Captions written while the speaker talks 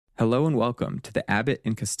Hello and welcome to the Abbott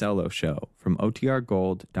and Costello Show from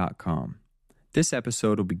OTRGold.com. This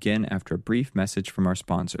episode will begin after a brief message from our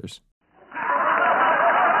sponsors.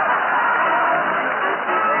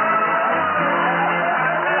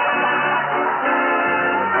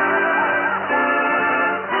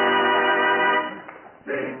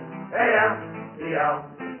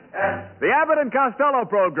 The Abbott and Costello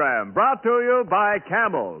program, brought to you by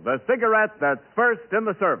Camel, the cigarette that's first in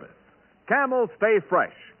the service. Camel stay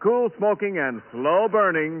fresh, cool smoking, and slow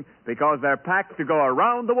burning because they're packed to go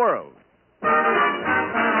around the world.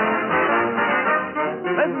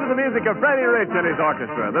 Listen to the music of Freddie Rich and his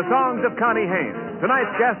orchestra, the songs of Connie Haynes.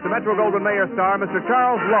 Tonight's guest, the Metro-Goldwyn-Mayer star, Mr.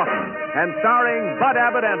 Charles Laughton, and starring Bud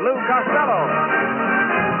Abbott and Lou Costello.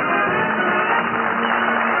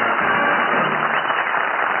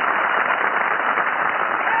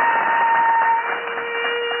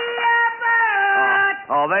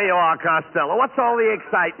 Oh, there you are, Costello. What's all the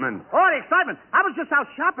excitement? Oh, the excitement. I was just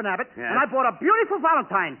out shopping, Abbott, Yeah? and I bought a beautiful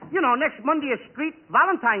Valentine. You know, next Monday is Street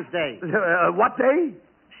Valentine's Day. What day?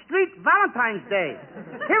 Street Valentine's Day.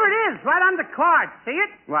 Here it is, right on the card. See it?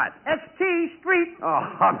 What? ST Street. Oh,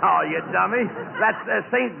 no, you dummy. That's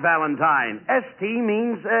Saint Valentine. ST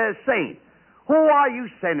means saint. Who are you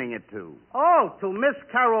sending it to? Oh, to Miss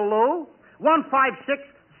Carol Lou, 156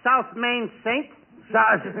 South Main Saint.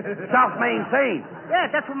 South Main Saint. Yeah,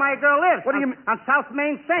 that's where my girl lives. What do you mean? On South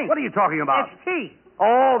Main Saint. What are you talking about? ST.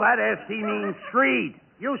 Oh, that ST means street.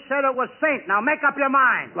 You said it was Saint. Now make up your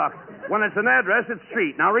mind. Look, when it's an address, it's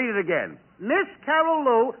street. Now read it again. Miss Carol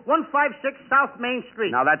Lou, 156 South Main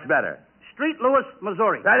Street. Now that's better. Street, Louis,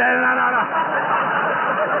 Missouri. No.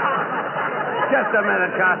 Just a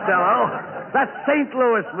minute, Costello. That's St.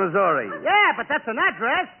 Louis, Missouri. Yeah, but that's an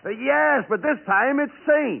address. Yes, but this time it's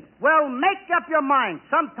Saint. Well, make up your mind.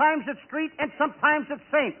 Sometimes it's street and sometimes it's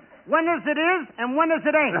Saint. When is it is and when is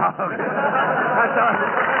it ain't?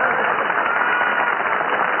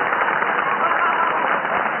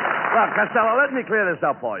 Look, Costello, let me clear this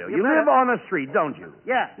up for you. You live on a street, don't you?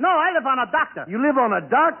 Yeah. No, I live on a doctor. You live on a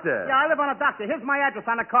doctor? Yeah, I live on a doctor. Here's my address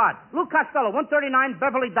on the card. Lou Costello, 139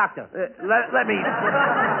 Beverly Doctor. Let me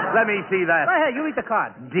see that. Go ahead, you read the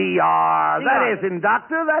card. DR. That isn't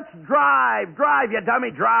doctor. That's drive. Drive, you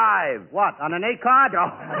dummy, drive. What, on an A card?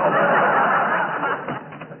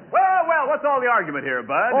 Well, what's all the argument here,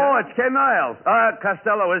 Bud? Oh, it's Ken Niles.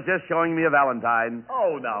 Costello is just showing me a Valentine.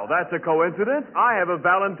 Oh, now, that's a coincidence. I have a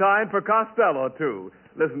Valentine for Costello, too.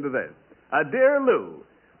 Listen to this. Dear Lou,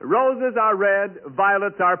 roses are red,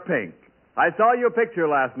 violets are pink. I saw your picture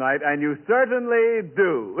last night, and you certainly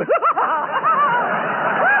do.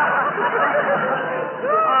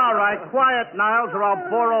 All right, quiet, Niles, or I'll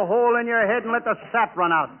bore a hole in your head and let the sap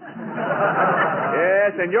run out.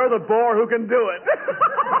 Yes, and you're the bore who can do it.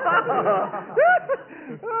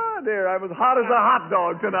 Oh, dear, I'm as hot as a hot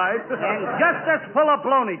dog tonight. And just as full of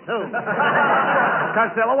baloney, too.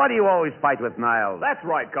 Costello, why do you always fight with Niles? That's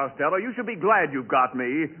right, Costello. You should be glad you've got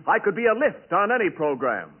me. I could be a lift on any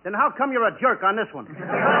program. Then how come you're a jerk on this one?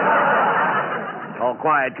 Oh,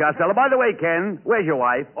 quiet, Costello. By the way, Ken, where's your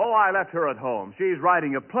wife? Oh, I left her at home. She's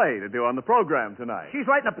writing a play to do on the program tonight. She's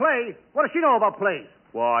writing a play. What does she know about plays?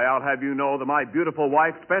 Why, I'll have you know that my beautiful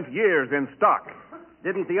wife spent years in stock.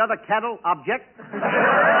 Didn't the other cattle object? I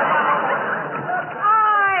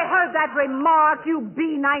heard that remark, you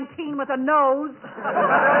B-19 with a nose.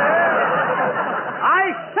 I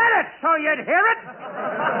said it so you'd hear it.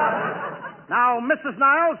 Now, Mrs.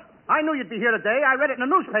 Niles, I knew you'd be here today. I read it in the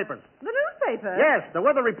newspapers. The newspaper? Yes, the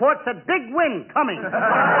weather report said big wind coming. That's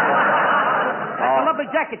a lovely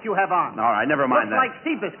jacket you have on. All right, never mind Looks that. like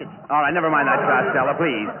sea biscuits. All right, never mind that, Costello,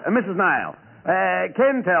 please. Mrs. Niles,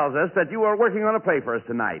 Ken tells us that you are working on a play for us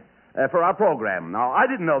tonight, for our program. Now, I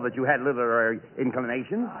didn't know that you had literary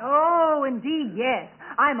inclinations. Oh, indeed, yes.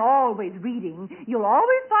 I'm always reading. You'll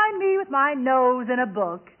always find me with my nose in a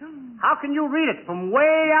book. How can you read it from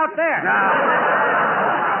way out there?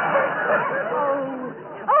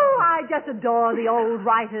 Oh, I just adore the old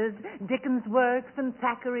writers, Dickens' works and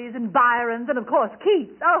Thackeray's and Byron's and, of course,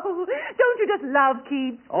 Keats. Oh, don't you just love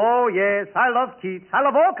Keats? Oh, yes, I love Keats. I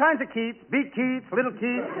love all kinds of Keats. Big Keats, little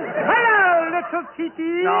Keats. Hello, little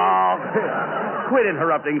Keaty. No, quit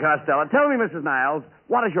interrupting, Costello. Tell me, Mrs. Niles,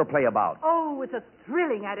 what is your play about? Oh, it's a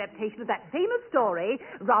thrilling adaptation of that famous story,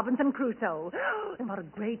 Robinson Crusoe. And what a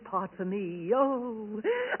great part for me. Oh,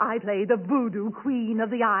 I play the voodoo queen of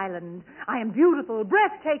the island. I am beautiful,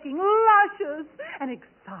 breathtaking, luscious, and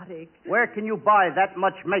exotic. Where can you buy that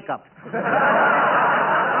much makeup?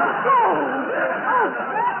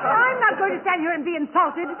 I'm not going to stand here and be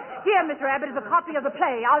insulted. Here, Mr. Abbott, is a copy of the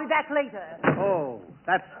play. I'll be back later. Oh,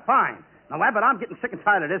 that's fine. Now, Abbott, I'm getting sick and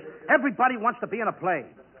tired of this. Everybody wants to be in a play.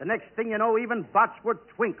 The next thing you know, even Botsford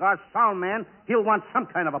Twink, our sound man, he'll want some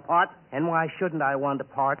kind of a part. And why shouldn't I want a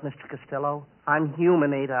part, Mr. Costello? I'm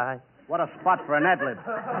human, ain't I? What a spot for an ad-lib.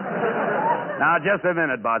 Now, just a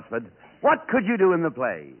minute, Botsford. What could you do in the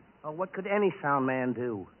play? Oh, what could any sound man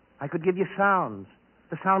do? I could give you sounds.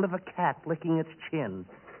 The sound of a cat licking its chin.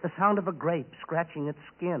 The sound of a grape scratching its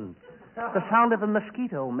skin. The sound of a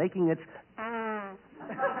mosquito making its...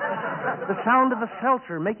 The sound of a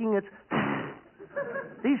seltzer making its...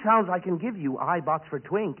 These sounds I can give you, I, Botsford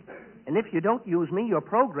Twink. And if you don't use me, your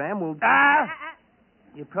program will...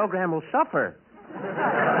 Your program will suffer.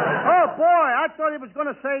 Oh, boy, I thought he was going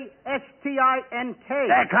to say S-T-I-N-K.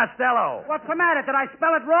 Hey, Costello. What's the matter? Did I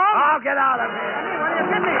spell it wrong? Oh, get out of here. What do you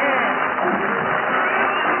get me here?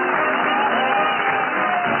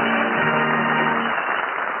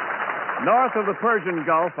 North of the Persian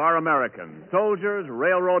Gulf are Americans, soldiers,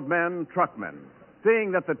 railroad men, truckmen,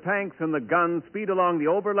 seeing that the tanks and the guns speed along the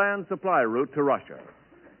overland supply route to Russia.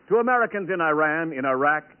 To Americans in Iran, in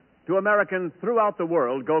Iraq, to Americans throughout the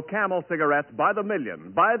world go Camel cigarettes by the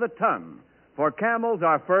million, by the ton, for Camels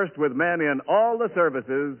are first with men in all the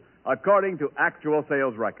services according to actual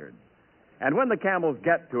sales records. And when the Camels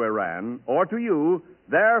get to Iran, or to you,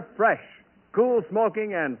 they're fresh, cool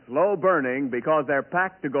smoking and slow burning because they're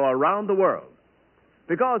packed to go around the world.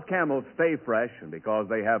 Because Camels stay fresh and because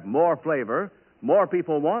they have more flavor, more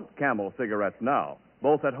people want Camel cigarettes now,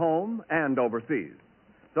 both at home and overseas.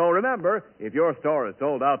 So remember, if your store is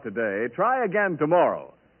sold out today, try again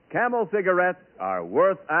tomorrow. Camel cigarettes are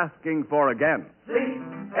worth asking for again.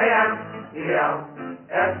 C-A-M-E-L-S.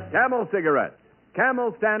 Camel cigarettes.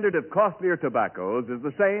 Camel's standard of costlier tobaccos is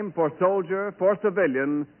the same for soldier, for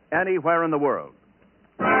civilian, anywhere in the world.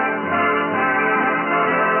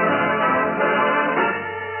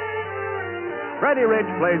 Freddie Rich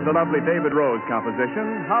plays the lovely David Rose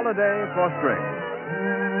composition, Holiday for Strings.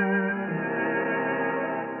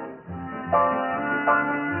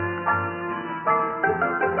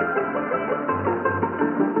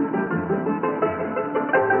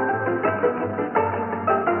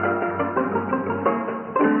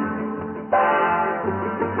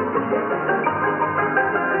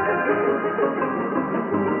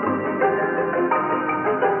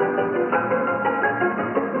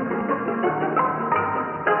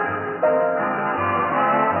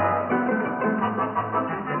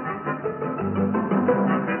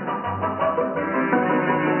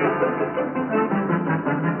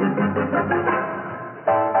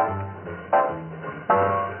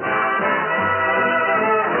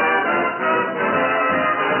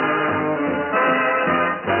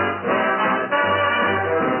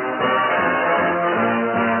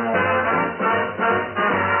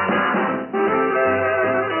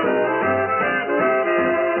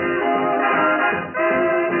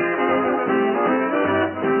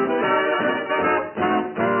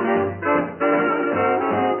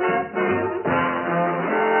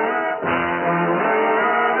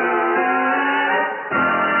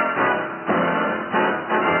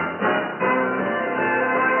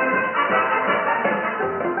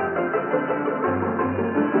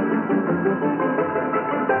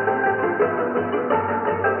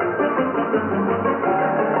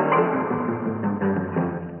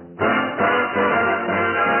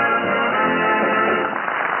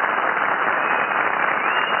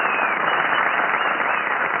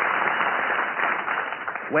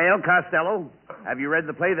 Well, Costello, have you read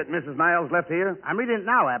the play that Mrs. Niles left here? I'm reading it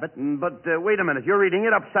now, Abbott. But wait a minute. You're reading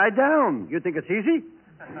it upside down. You think it's easy?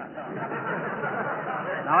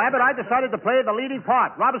 Now, Abbott, I decided to play the leading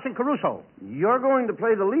part, Robinson Crusoe. You're going to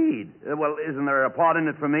play the lead. Well, isn't there a part in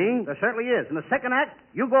it for me? There certainly is. In the second act,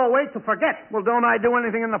 you go away to forget. Well, don't I do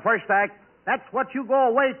anything in the first act? That's what you go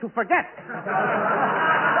away to forget.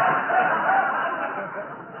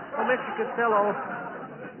 Oh, Mr. Costello,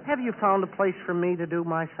 have you found a place for me to do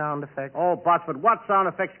my sound effects? Oh, Botsford, what sound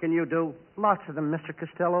effects can you do? Lots of them, Mr.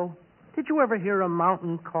 Costello. Did you ever hear a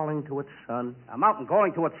mountain calling to its son? A mountain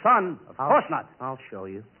calling to its son? Of course not. I'll show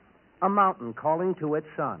you. A mountain calling to its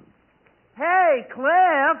son. Hey,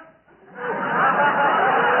 Cliff!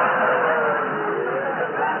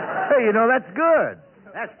 Hey, you know, that's good.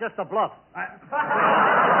 That's just a bluff.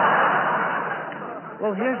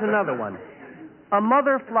 Well, here's another one. A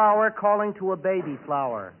mother flower calling to a baby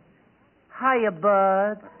flower. Hiya,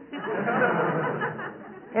 bud.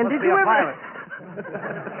 And Must be a pilot.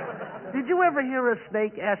 Did you ever hear a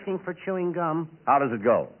snake asking for chewing gum? How does it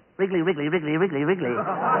go? Wriggly, wriggly, wriggly, wriggly, wriggly.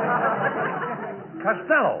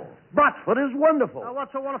 Costello, Botsford is wonderful. Now,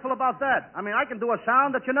 what's so wonderful about that? I mean, I can do a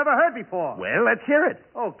sound that you never heard before. Well, let's hear it.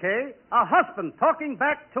 Okay. A husband talking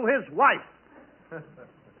back to his wife.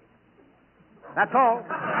 That's all.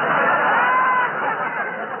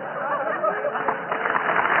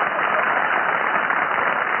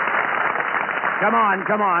 Come on,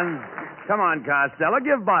 come on. Come on, Costello.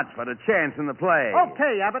 Give Botsford a chance in the play.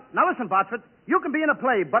 Okay, Abbott. Now listen, Botsford. You can be in a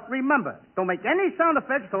play, but remember, don't make any sound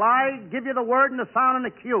effects till I give you the word and the sound and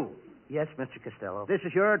the cue. Yes, Mr. Costello. This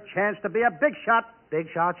is your chance to be a big shot. Big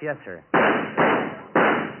shots, yes, sir.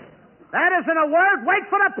 That isn't a word. Wait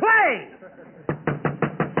for the play.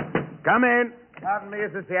 Come in. Pardon me,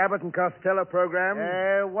 is this the Abbott and Costello program?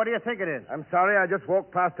 What do you think it is? I'm sorry, I just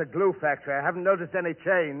walked past a glue factory. I haven't noticed any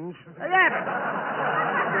change. Hey, Abbott.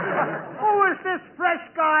 Who is this fresh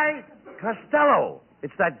guy? Costello.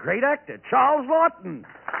 It's that great actor, Charles Laughton.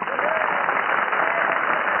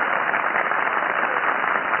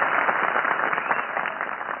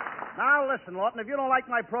 Now, listen, Lawton, if you don't like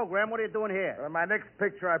my program, what are you doing here? In my next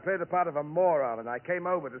picture, I play the part of a moron, and I came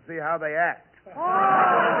over to see how they act.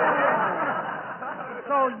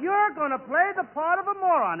 So you're going to play the part of a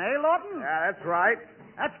moron, eh, Lawton? Yeah, that's right.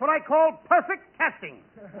 That's what I call perfect casting.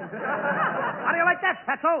 How do you like that,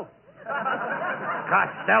 Fatso?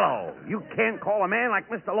 Costello, you can't call a man like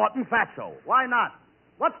Mr. Laughton fatso. Why not?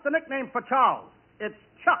 What's the nickname for Charles? It's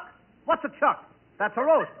Chuck. What's a chuck? That's a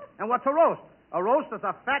roast. And what's a roast? A roast is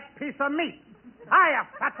a fat piece of meat. Hiya,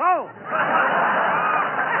 Fatso.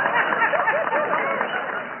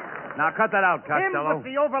 Now, cut that out, Him Costello. with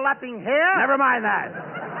the overlapping hair? Never mind that.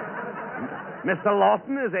 Mr.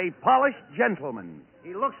 Laughton is a polished gentleman.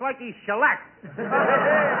 He looks like he's shellacked.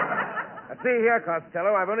 See here,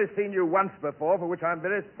 Costello, I've only seen you once before, for which I'm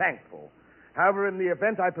very thankful. However, in the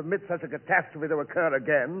event I permit such a catastrophe to occur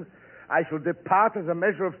again, I shall depart as a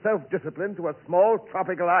measure of self-discipline to a small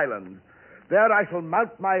tropical island. There I shall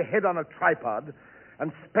mount my head on a tripod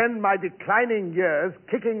and spend my declining years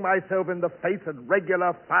kicking myself in the face at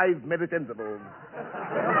regular 5-minute intervals.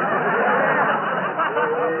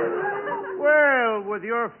 Well, with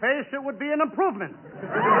your face, it would be an improvement.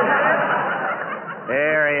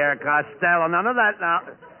 Here, Costello. None of that now.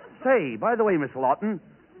 Say, by the way, Miss Laughton,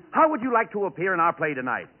 how would you like to appear in our play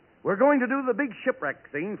tonight? We're going to do the big shipwreck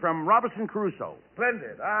scene from Robinson Crusoe.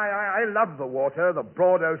 Splendid. I love the water, the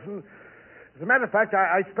broad ocean. As a matter of fact,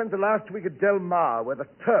 I spent the last week at Del Mar, where the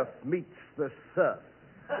turf meets the surf.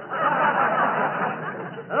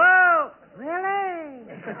 Oh, really?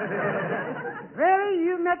 Really?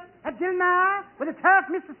 You met at Del Mar with a turf,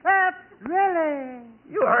 Mr. Surf? Really?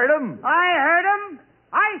 You heard him. I heard him.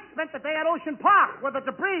 I spent the day at Ocean Park, where the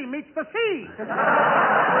debris meets the sea.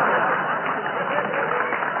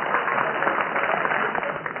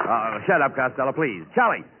 Shut up, Costello, please.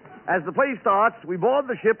 Charlie, as the play starts, we board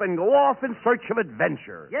the ship and go off in search of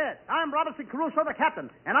adventure. Yes, I'm Robinson Crusoe, the captain,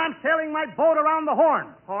 and I'm sailing my boat around the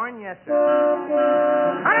Horn. Horn, yes, sir.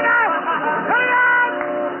 Cut it out! Cut it out!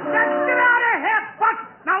 Let's get out of here, Buck!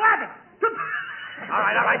 Now, Abbott!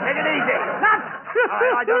 All right, take it easy.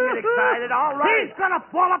 All right, don't get excited. All right. He's gonna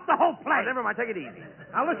fall up the whole play. Never mind, take it easy.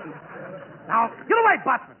 Now, listen. Now, get away,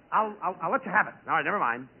 Botsman. I'll let you have it. All right, never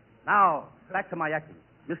mind. Now, back to my acting.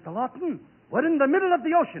 Mr. Laughton, we're in the middle of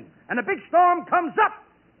the ocean, and a big storm comes up.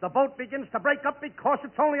 The boat begins to break up because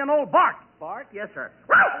it's only an old bark. Bart? Yes, sir.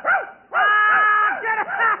 Get it!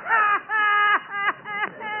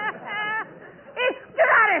 Get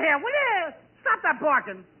out of here, will you? Stop that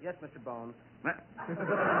barking. Yes, Mr. Bones.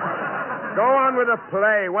 Go on with the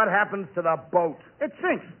play. What happens to the boat? It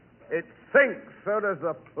sinks. It sinks. So does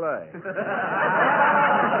the play.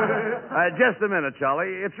 Just a minute,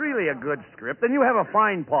 Charlie. It's really a good script, and you have a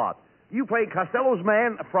fine part. You play Costello's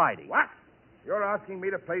man Friday. What? You're asking me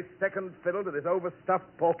to play second fiddle to this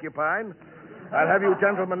overstuffed porcupine? I'll have you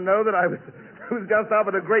gentlemen know that I was just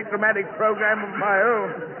offered a great dramatic program of my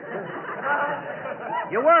own.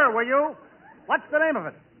 You were you? What's the name of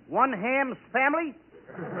it? One Ham's Family?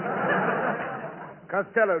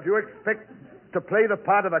 Costello, do you expect to play the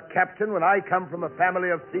part of a captain when I come from a family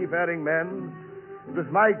of seafaring men? It was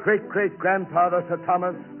my great-great-grandfather, Sir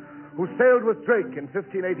Thomas, who sailed with Drake in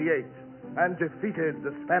 1588 and defeated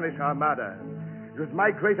the Spanish Armada. It was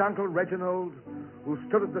my great-uncle Reginald who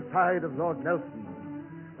stood at the side of Lord Nelson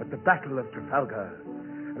at the Battle of Trafalgar.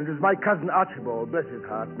 And it was my cousin Archibald, bless his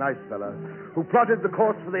heart, nice fellow, who plotted the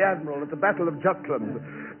course for the Admiral at the Battle of Jutland.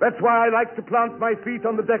 That's why I like to plant my feet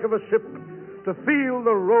on the deck of a ship, to feel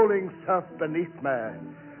the rolling surf beneath me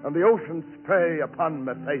and the ocean spray upon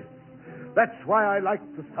my face. That's why I like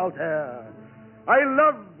the salt air. I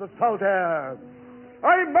love the salt air.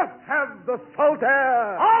 I must have the salt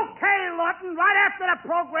air. Okay, Laughton, right after the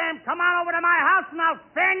program, come on over to my house and I'll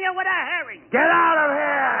fan you with a herring. Get out of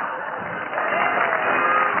here!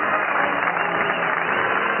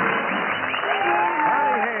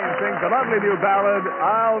 Johnny Haynes sings the lovely new ballad,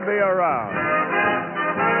 I'll Be Around.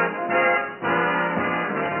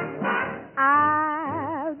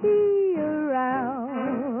 I'll be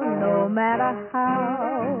around no matter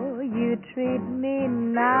how you treat me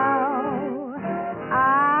now.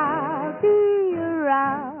 I'll be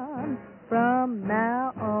around from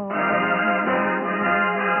now on.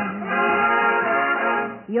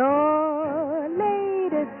 Your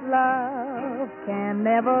latest love can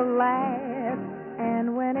never last,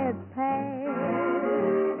 and when it's past,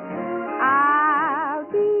 I'll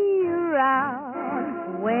be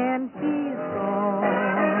around when she's gone.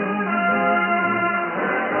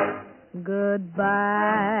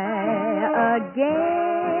 Goodbye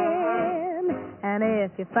again, and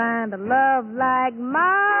if you find a love like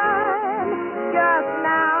mine, just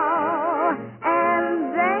now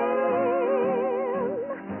and then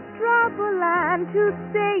drop a line to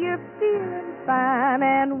say you're feeling fine,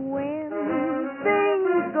 and when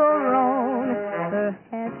things go wrong,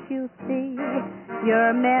 perhaps you'll see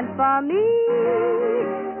you're meant for me,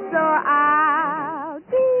 so I'll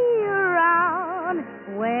be around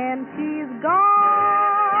when she's gone.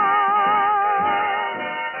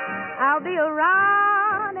 I'll be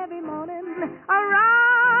around every morning,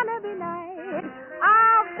 around every night.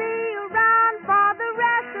 I'll be around for the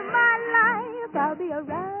rest of my life. I'll be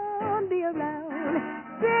around,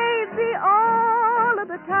 baby, all of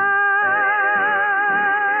the time.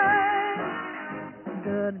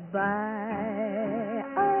 Goodbye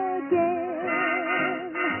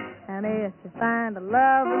again, and if you find a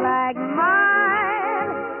love like mine,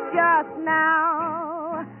 just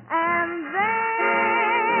now and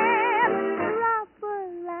then drop a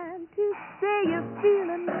line to say you're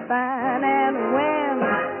feeling fine, and when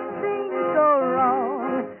things go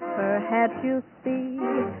wrong, perhaps you'll see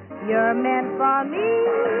you're meant for me,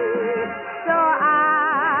 so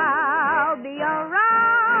I'll be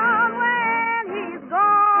around when he's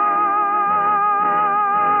gone.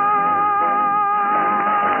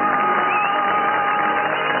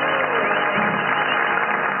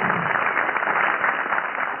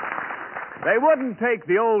 They wouldn't take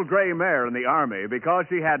the old gray mare in the Army because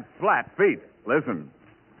she had flat feet. Listen.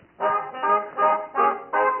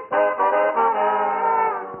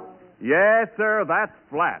 Yes, sir, that's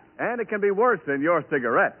flat. And it can be worse than your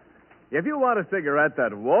cigarette. If you want a cigarette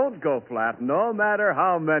that won't go flat no matter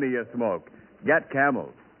how many you smoke, get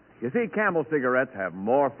Camels. You see, Camel cigarettes have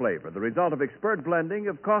more flavor, the result of expert blending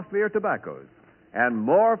of costlier tobaccos. And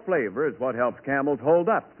more flavor is what helps Camels hold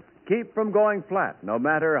up, keep from going flat no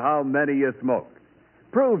matter how many you smoke.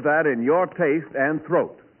 Prove that in your taste and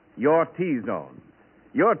throat, your T-zone.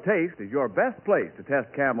 Your taste is your best place to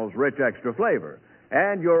test Camel's rich extra flavor.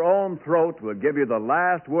 And your own throat will give you the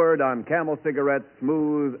last word on Camel cigarettes'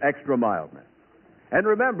 smooth extra mildness. And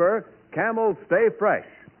remember, Camels stay fresh,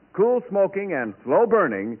 cool smoking, and slow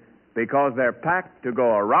burning because they're packed to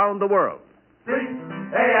go around the world. C-A-M-E-L-S.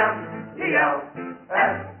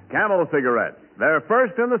 Camel cigarettes. They're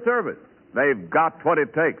first in the service. They've got what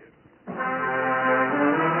it takes.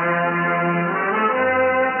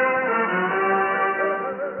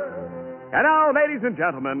 And now, ladies and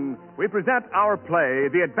gentlemen, we present our play,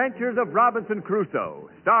 The Adventures of Robinson Crusoe,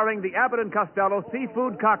 starring the Abbott and Costello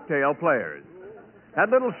Seafood Cocktail Players. That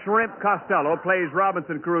little shrimp Costello plays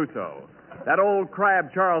Robinson Crusoe. That old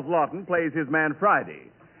crab Charles Laughton plays his man Friday.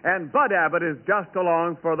 And Bud Abbott is just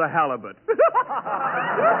along for the halibut. For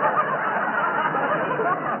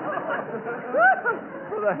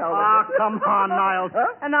the halibut. Ah, come on, Niles. Huh?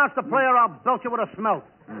 Announce the player, I'll belt you with a smelt.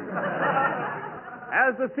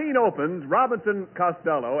 As the scene opens, Robinson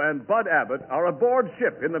Costello and Bud Abbott are aboard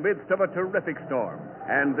ship in the midst of a terrific storm.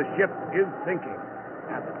 And the ship is sinking.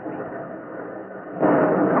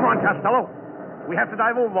 Come on, Costello. We have to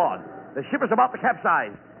dive overboard. The ship is about to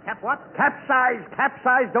capsize. Cap what? Capsize.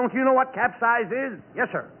 Don't you know what capsize is? Yes,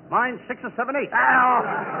 sir. Mine's 6 or 7 8.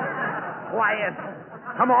 Ow! Quiet.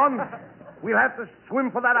 Come on. We'll have to swim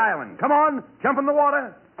for that island. Come on. Jump in the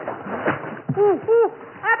water.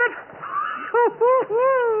 Abbott! The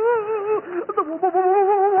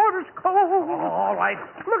water's cold. All right.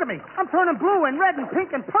 Look at me. I'm turning blue and red and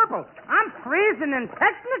pink and purple. I'm freezing in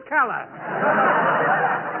Technicolor.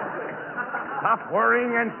 Stop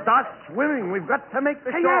worrying and start swimming. We've got to make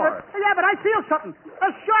the shore. Hey, Abbott, I feel something.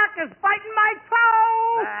 A shark is biting my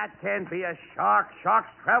toe. That can't be a shark. Sharks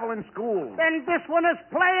travel in schools. Then this one is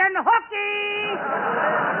playing hooky.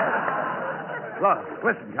 Look,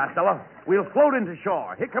 listen, Costello. We'll float into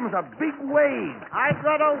shore. Here comes a big wave. I'd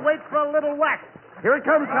rather wait for a little whack. Here it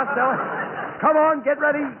comes, Costello. Come on, get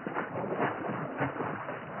ready.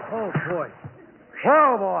 Oh, boy.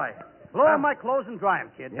 Whoa, boy. Blow on my clothes and dry 'em,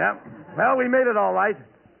 kid. Yep. Well, we made it all right.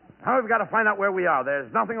 Now we've got to find out where we are.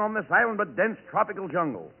 There's nothing on this island but dense tropical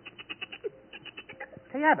jungle.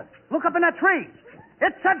 Hey, Abbott, look up in that tree.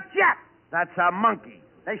 It's a Jap. That's a monkey.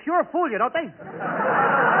 They sure fool you, don't they?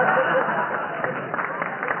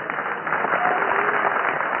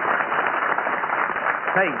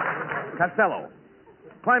 Say, Costello,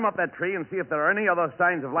 climb up that tree and see if there are any other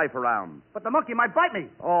signs of life around. But the monkey might bite me.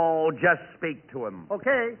 Oh, just speak to him.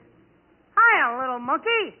 Okay. Hiya, little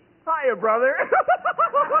monkey. Hiya, brother.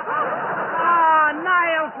 Ah,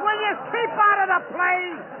 Niles, will you keep out of the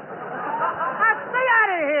play? Stay out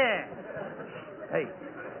of here. Hey,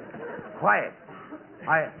 quiet.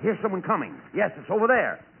 I hear someone coming. Yes, it's over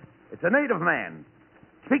there. It's a native man.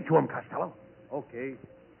 Speak to him, Costello. Okay.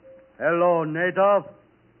 Hello, native.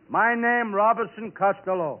 My name Robinson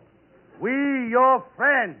Costello. We your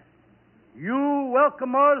friends. You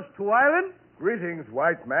welcome us to island? Greetings,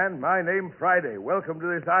 white man. My name Friday. Welcome to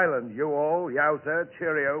this island. You all, yowza,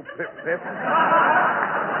 cheerio, pip, pip.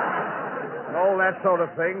 All that sort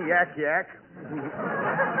of thing. Yak, yak.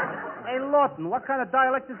 Hey, Laughton, what kind of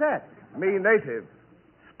dialect is that? Me native.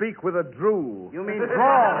 Speak with a drool. You mean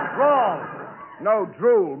drawl. No,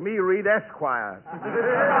 drool. Me read Esquire.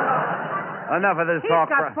 Enough of this He's talk.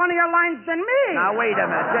 got funnier lines than me. Now, wait a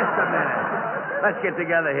minute. Just a minute. Let's get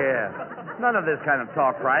together here. None of this kind of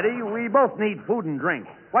talk, Friday. We both need food and drink.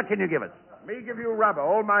 What can you give us? Me give you rubber.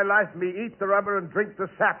 All my life, me eat the rubber and drink the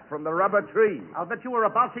sap from the rubber tree. I'll bet you were a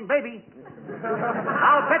bouncing baby.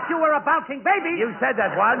 I'll bet you were a bouncing baby. You said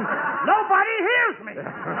that one. Nobody hears me.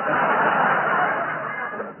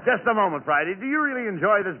 Just a moment, Friday. Do you really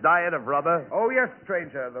enjoy this diet of rubber? Oh, yes,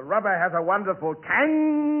 stranger. The rubber has a wonderful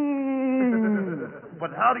tang.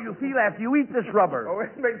 But how do you feel after you eat this rubber? Oh,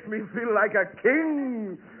 it makes me feel like a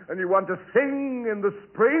king. And you want to sing in the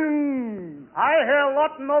spring. I hear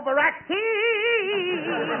Laughton overacting.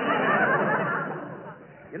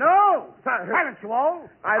 You know, silence you all.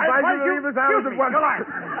 I advise you to leave this island at once.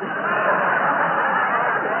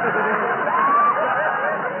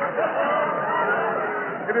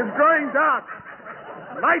 It is growing dark.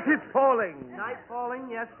 Night is falling. Night falling,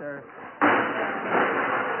 yes, sir.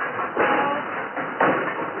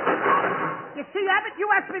 You see, Abbott, you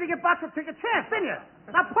asked me to give Butcher a chance, didn't you?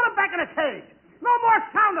 Now put him back in a cage. No more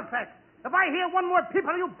sound effects. If I hear one more peep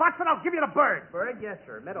out of you, Butcher, I'll give you the bird. Bird, yes,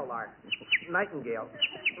 sir. Meadowlark. Nightingale.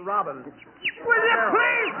 Robin. Will you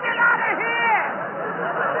please get out of here?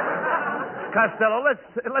 Costello,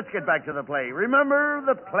 let's get back to the play. Remember,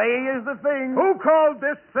 the play is the thing. Who called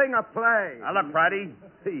this thing a play? Now, look, Friday.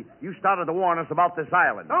 See, you started to warn us about this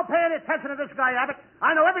island. Don't pay any attention to this guy, Abbott.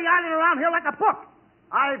 I know every island around here like a book.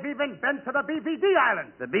 I've even been to the BVD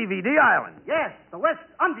Island. The BVD Island? Yes, the West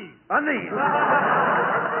Indies. Undies.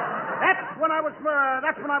 That's when I was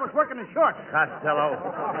working in shorts. Costello.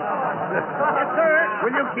 Yes, sir.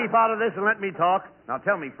 Will you keep out of this and let me talk? Now,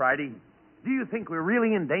 tell me, Friday, do you think we're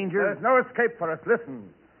really in danger? There's no escape for us.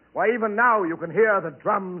 Listen. Why, even now you can hear the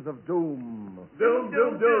drums of doom. Doom,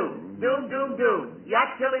 doom, doom. Doom, doom, doom.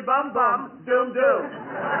 Yak, chili, bum, bum. Doom, doom.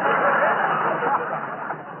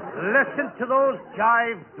 Listen to those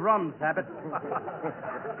jive drums, Abbott.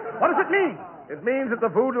 What does it mean? It means that the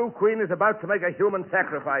voodoo queen is about to make a human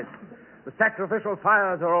sacrifice. The sacrificial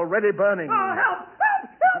fires are already burning. Oh, help!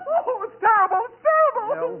 Oh, it's terrible! It's terrible!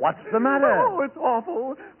 Well, what's the matter? Oh, it's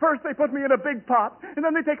awful. First they put me in a big pot, and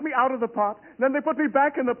then they take me out of the pot, and then they put me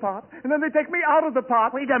back in the pot, and then they take me out of the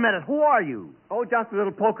pot. Wait a minute. Who are you? Oh, just a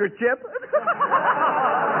little poker chip. Come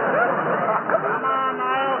on,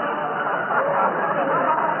 Niles.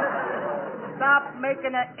 Stop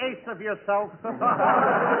making an ace of yourself.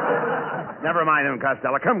 Never mind him,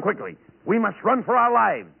 Costello. Come quickly. We must run for our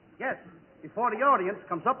lives. Yes, before the audience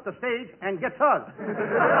comes up the stage and gets us.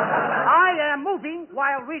 I am moving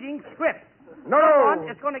while reading script. No! Someone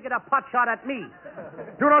is going to get a pot shot at me.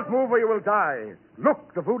 Do not move or you will die.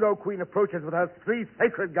 Look, the voodoo queen approaches with her 3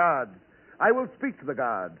 sacred guards. I will speak to the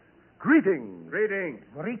guards. Greetings. Greetings.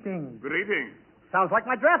 Greetings. Greetings. Sounds like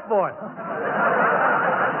my draft board.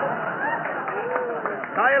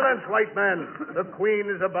 Silence, white man. The queen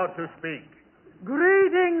is about to speak.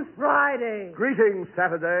 Greetings, Friday. Greetings,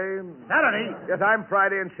 Saturday. Saturday? Yes, I'm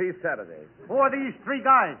Friday and she's Saturday. Who are these 3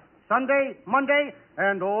 guys? Sunday, Monday,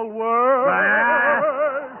 and all world.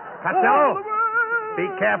 Costello, be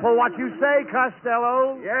careful what you say,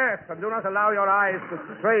 Costello. Yes, and do not allow your eyes to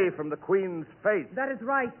stray from the queen's face. That is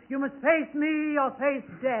right. You must face me or face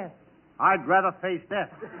death. I'd rather face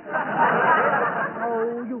death.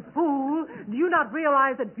 Oh, you fool. Do you not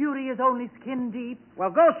realize that beauty is only skin deep?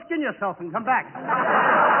 Well, go skin yourself and come back.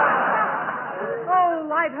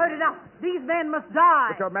 Oh, I've heard enough. These men must die.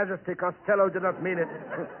 But Your Majesty, Costello did not mean it.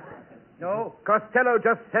 No? Costello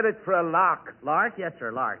just said it for a lark. Lark? Yes,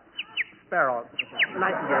 sir, lark. Sparrow.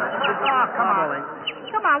 Nightingale. Oh, come on.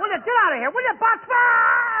 Come on, will you get out of here? Will you,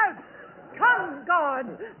 Botsman? Come, guards.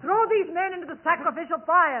 Throw these men into the sacrificial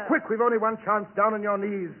fire. Quick, we've only one chance. Down on your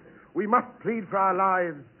knees. We must plead for our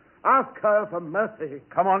lives. Ask her for mercy.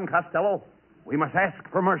 Come on, Costello. We must ask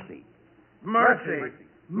for mercy. Mercy.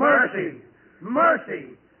 Mercy.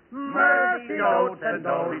 Mercy. Mercy, dotes and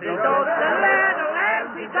dotes and dotes and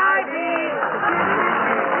land beside me.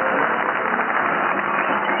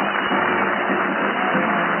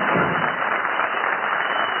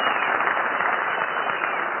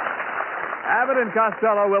 Abbott and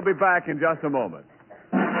Costello will be back in just a moment.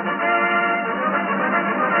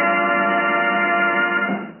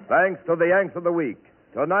 Thanks to the Yanks of the Week.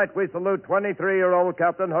 Tonight we salute 23-year-old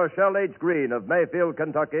Captain Herschel H. Green of Mayfield,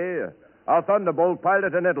 Kentucky, a Thunderbolt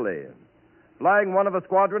pilot in Italy. Flying one of a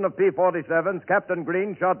squadron of P-47s, Captain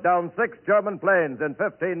Green shot down 6 German planes in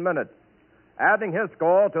 15 minutes, adding his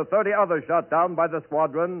score to 30 others shot down by the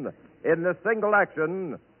squadron in this single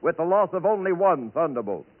action with the loss of only 1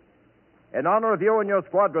 Thunderbolt. In honor of you and your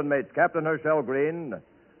squadron mates, Captain Herschel Green,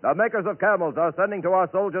 the makers of Camels are sending to our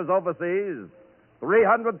soldiers overseas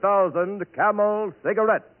 300,000 Camel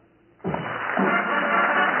cigarettes.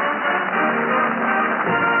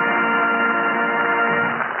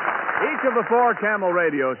 Each of the 4 Camel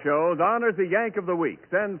radio shows honors the Yank of the Week,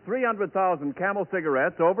 sends 300,000 Camel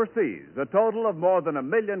cigarettes overseas, a total of more than 1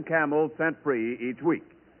 million Camels sent free each week.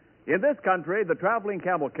 In this country, the traveling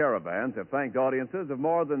Camel caravans have thanked audiences of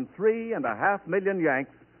more than 3.5 million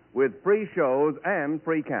Yanks with free shows and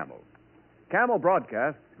free Camels. Camel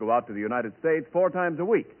broadcasts go out to the United States 4 times a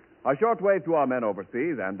week, a short way to our men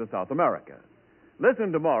overseas and to South America.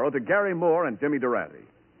 Listen tomorrow to Gary Moore and Jimmy Durante.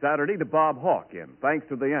 Saturday to Bob Hawke in Thanks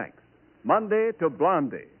to the Yanks. Monday to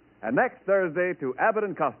Blondie. And next Thursday to Abbott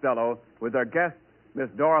and Costello with their guest, Miss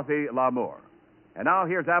Dorothy Lamour. And now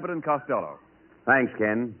here's Abbott and Costello. Thanks,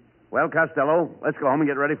 Ken. Well, Costello, let's go home and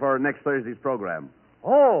get ready for next Thursday's program.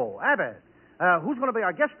 Oh, Abbott. Who's going to be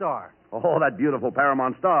our guest star? Oh, that beautiful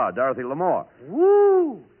Paramount star, Dorothy Lamour.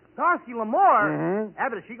 Woo! Dorothy Lamour? Mm-hmm.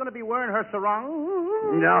 Abbott, is she going to be wearing her sarong?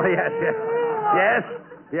 No, yes,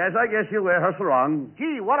 I guess she'll wear her sarong.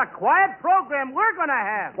 Gee, what a quiet program we're going to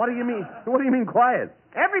have. What do you mean? What do you mean quiet?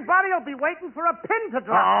 Everybody will be waiting for a pin to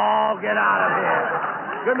drop. Oh, get out of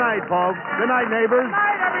here. Good night, folks. Good night, neighbors. Good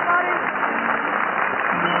night, everybody.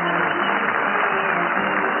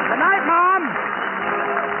 Good night, Mom.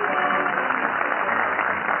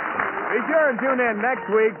 Be sure and tune in next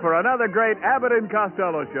week for another great Abbott and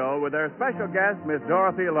Costello show with their special guest, Miss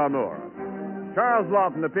Dorothy Lamour. Charles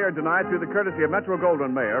Laughton appeared tonight through the courtesy of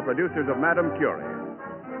Metro-Goldwyn Mayer, producers of Madame Curie.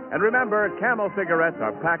 And remember, Camel cigarettes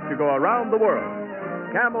are packed to go around the world.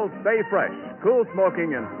 Camels stay fresh, cool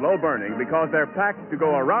smoking, and slow burning because they're packed to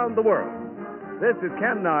go around the world. This is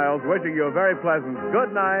Ken Niles wishing you a very pleasant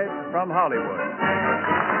good night from Hollywood.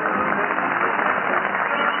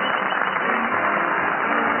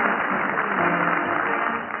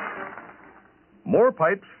 More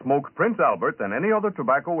pipes smoke Prince Albert than any other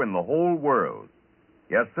tobacco in the whole world.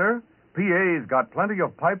 Yes, sir, PA's got plenty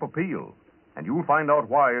of pipe appeal, and you'll find out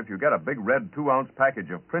why if you get a big red 2-ounce package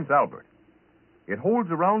of Prince Albert. It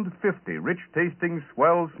holds around 50 rich-tasting,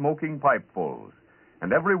 swell-smoking pipefuls,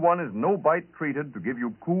 and every one is no-bite treated to give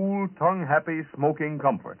you cool, tongue-happy smoking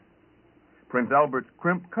comfort. Prince Albert's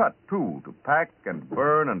crimp cut, too, to pack and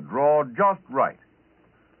burn and draw just right.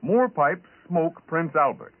 More pipes smoke Prince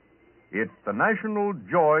Albert. It's the National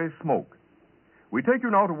Joy Smoke. We take you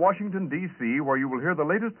now to Washington, D.C., where you will hear the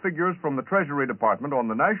latest figures from the Treasury Department on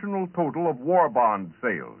the national total of war bond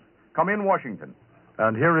sales. Come in, Washington.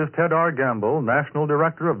 And here is Ted R. Gamble, National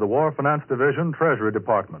Director of the War Finance Division, Treasury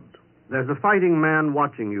Department. There's a fighting man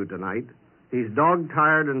watching you tonight. He's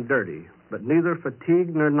dog-tired and dirty, but neither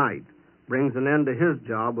fatigue nor night brings an end to his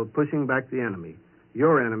job of pushing back the enemy,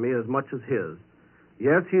 your enemy as much as his.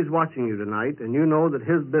 Yes, he's watching you tonight, and you know that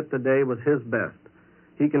his bit today was his best.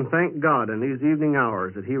 He can thank God in these evening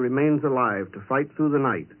hours that he remains alive to fight through the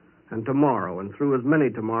night, and tomorrow, and through as many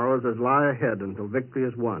tomorrows as lie ahead until victory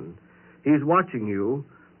is won. He's watching you,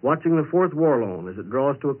 watching the Fourth War Loan as it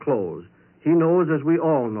draws to a close. He knows, as we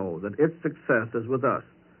all know, that its success is with us,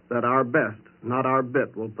 that our best, not our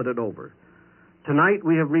bit, will put it over. Tonight,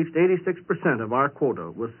 we have reached 86% of our quota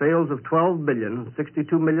with sales of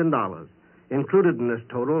 $12,062 million. Included in this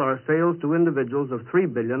total are sales to individuals of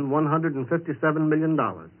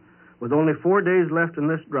 $3,157,000,000. With only 4 days left in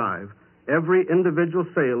this drive, every individual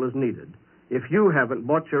sale is needed. If you haven't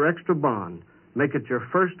bought your extra bond, make it your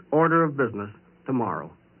first order of business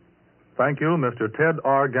tomorrow. Thank you, Mr. Ted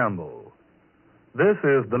R. Gamble. This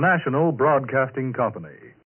is the National Broadcasting Company.